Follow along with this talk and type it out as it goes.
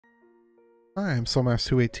Hi, I'm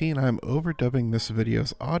Somas218. I'm overdubbing this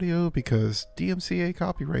video's audio because DMCA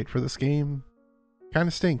copyright for this game kind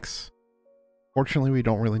of stinks. Fortunately, we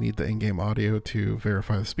don't really need the in-game audio to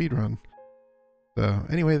verify the speedrun. So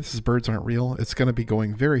anyway, this is Birds Aren't Real. It's going to be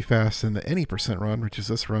going very fast in the any percent run, which is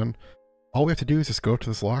this run. All we have to do is just go up to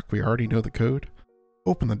this lock. We already know the code.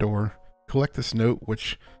 Open the door. Collect this note,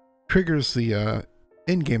 which triggers the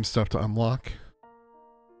in-game stuff to unlock.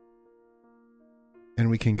 And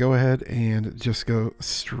we can go ahead and just go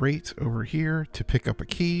straight over here to pick up a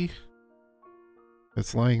key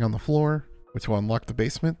that's lying on the floor, which will unlock the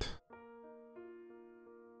basement.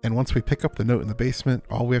 And once we pick up the note in the basement,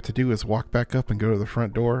 all we have to do is walk back up and go to the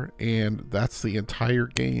front door, and that's the entire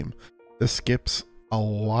game. This skips a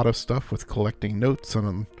lot of stuff with collecting notes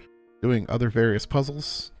and doing other various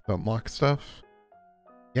puzzles to unlock stuff.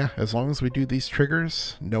 Yeah, as long as we do these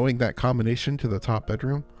triggers, knowing that combination to the top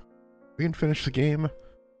bedroom, we can finish the game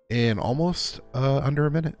in almost under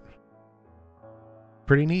a minute.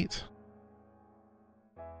 Pretty neat.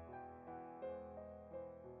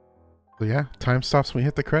 So yeah, time stops when we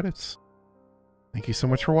hit the credits. Thank you so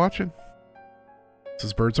much for watching. This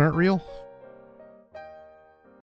is Birds Aren't Real.